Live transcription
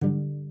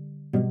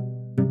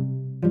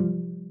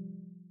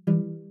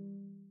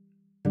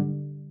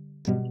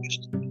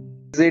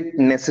it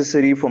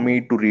necessary for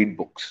me to read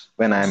books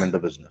when I am in the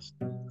business?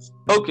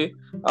 Okay.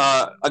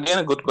 Again,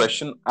 a good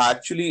question.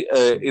 Actually,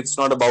 it's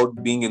not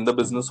about being in the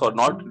business or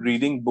not.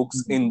 Reading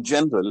books in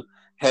general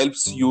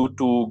helps you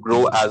to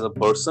grow as a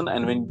person.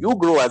 And when you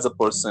grow as a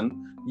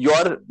person,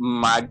 your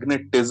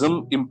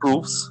magnetism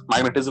improves.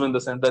 Magnetism in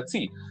the sense that,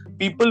 see,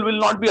 people will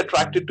not be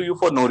attracted to you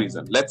for no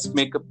reason. Let's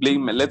make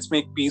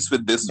peace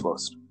with this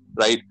first.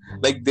 Right?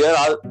 Like there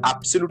are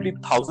absolutely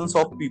thousands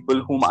of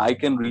people whom I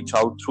can reach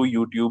out through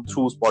YouTube,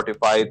 through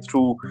Spotify,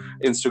 through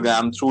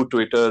Instagram, through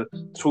Twitter,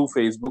 through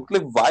Facebook.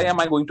 Like, why am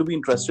I going to be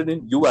interested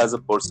in you as a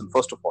person,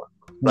 first of all?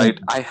 Right?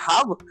 I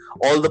have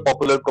all the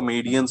popular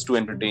comedians to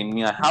entertain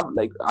me. I have,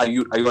 like, are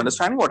you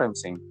understanding what I'm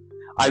saying?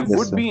 I Yes,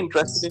 would sir. be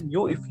interested in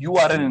you if you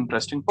are an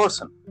interesting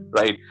person,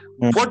 right?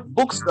 What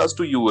books does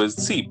to you is,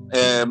 see,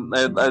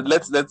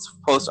 let's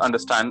first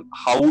understand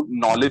how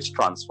knowledge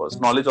transfers.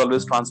 Knowledge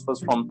always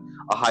transfers from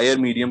a higher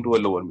medium to a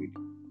lower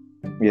medium.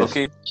 Yes.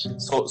 Okay,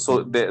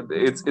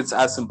 it's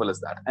as simple as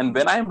that. And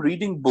when I'm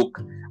reading book,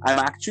 I'm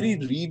actually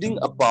reading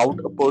about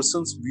a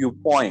person's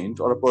viewpoint,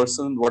 or a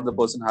person, what the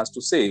person has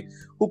to say,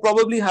 who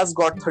probably has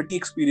got 30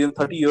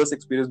 years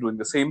experience doing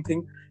the same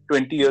thing,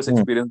 20 years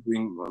experience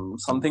doing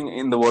something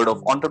in the world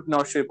of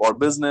entrepreneurship or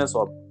business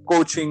or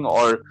coaching,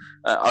 or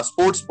a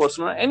sports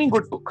person, or any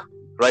good book,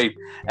 right?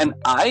 And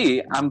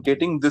I am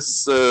getting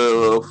this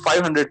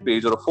 500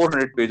 page or a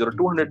 400 page or a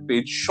 200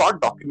 page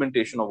short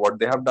documentation of what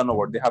they have done or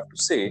what they have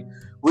to say,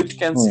 which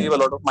can save a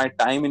lot of my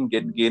time in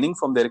gaining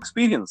from their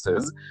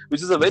experiences,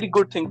 which is a very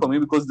good thing for me,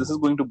 because this is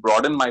going to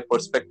broaden my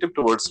perspective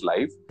towards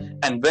life.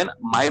 And when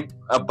my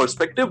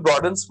perspective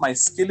broadens, my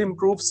skill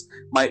improves,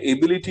 my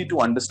ability to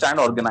understand,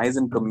 organize,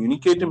 and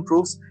communicate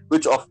improves,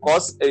 which of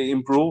course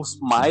improves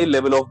my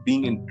level of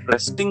being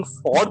interesting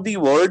for the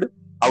world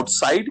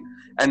outside.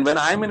 And when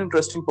I'm an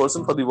interesting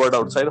person for the world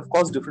outside, of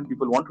course, different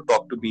people want to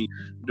talk to me,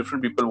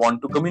 different people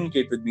want to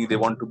communicate with me, they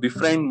want to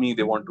befriend me,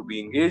 they want to be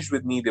engaged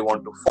with me, they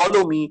want to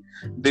follow me,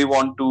 they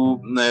want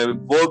to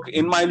work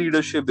in my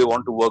leadership, they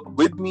want to work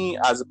with me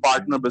as a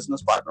partner,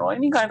 business partner, or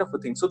any kind of a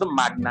thing. So the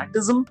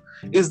magnetism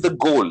is the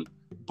goal.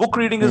 Book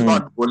reading is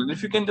not goal. And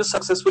if you can just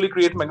successfully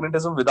create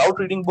magnetism without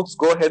reading books,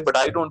 go ahead, but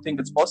I don't think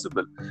it's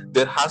possible.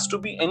 There has to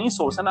be any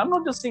source. And I'm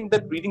not just saying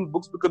that reading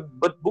books,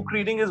 but book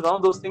reading is one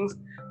of those things,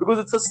 because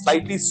it's a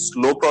slightly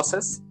slow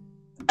process.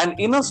 And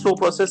in a slow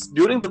process,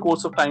 during the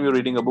course of time you're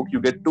reading a book, you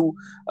get to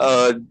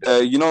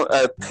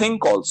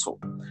think also.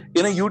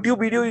 In a YouTube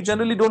video, you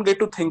generally don't get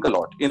to think a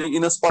lot.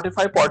 In a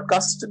Spotify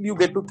podcast, you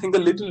get to think a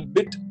little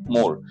bit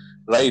more,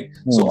 right?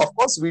 So of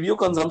course, video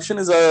consumption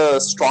is a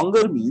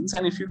stronger means,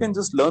 and if you can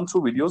just learn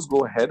through videos,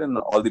 go ahead, and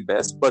all the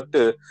best. But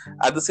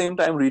at the same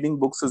time, reading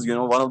books is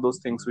one of those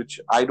things which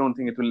I don't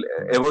think it will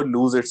ever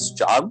lose its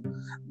charm,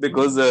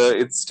 because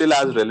it's still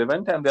as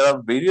relevant, and there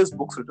are various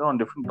books written on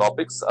different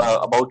topics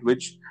about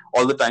which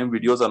all the time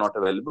videos are not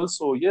available.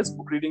 So yes,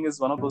 book reading is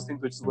one of those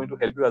things which is going to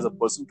help you as a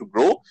person to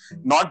grow,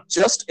 not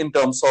just in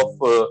terms of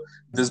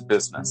this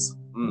business.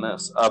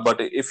 But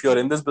if you're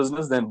in this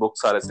business, then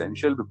books are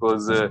essential,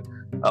 because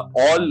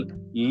all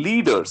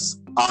leaders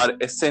are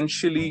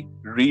essentially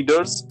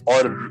readers,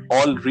 or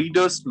all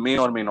readers may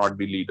or may not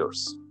be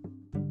leaders.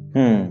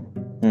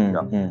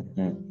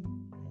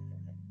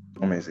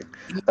 Amazing.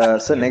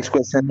 So next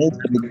question is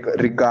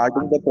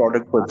regarding the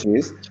product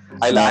purchase.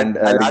 I'll add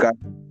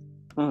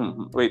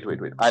Wait.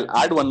 I'll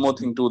add one more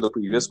thing to the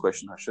previous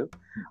question, Harshit.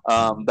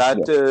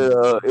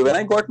 When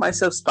I got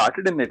myself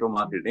started in network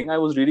marketing, I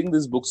was reading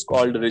these books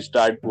called Rich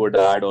Dad, Poor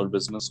Dad, or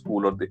Business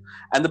School,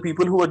 and the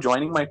people who were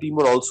joining my team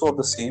were also of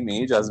the same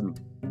age as me,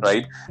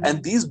 right?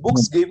 And these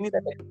books gave me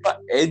that extra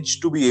edge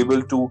to be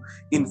able to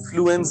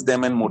influence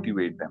them and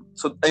motivate them.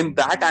 So in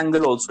that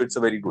angle also, it's a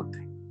very good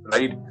thing,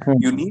 right?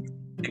 You need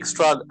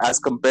extra as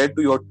compared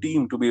to your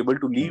team to be able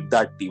to lead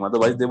that team.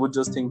 Otherwise, they would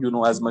just think you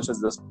know as much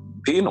as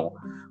they know,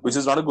 which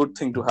is not a good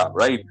thing to have,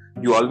 right?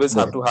 You always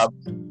have to have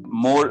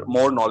more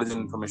knowledge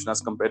and information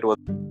as compared to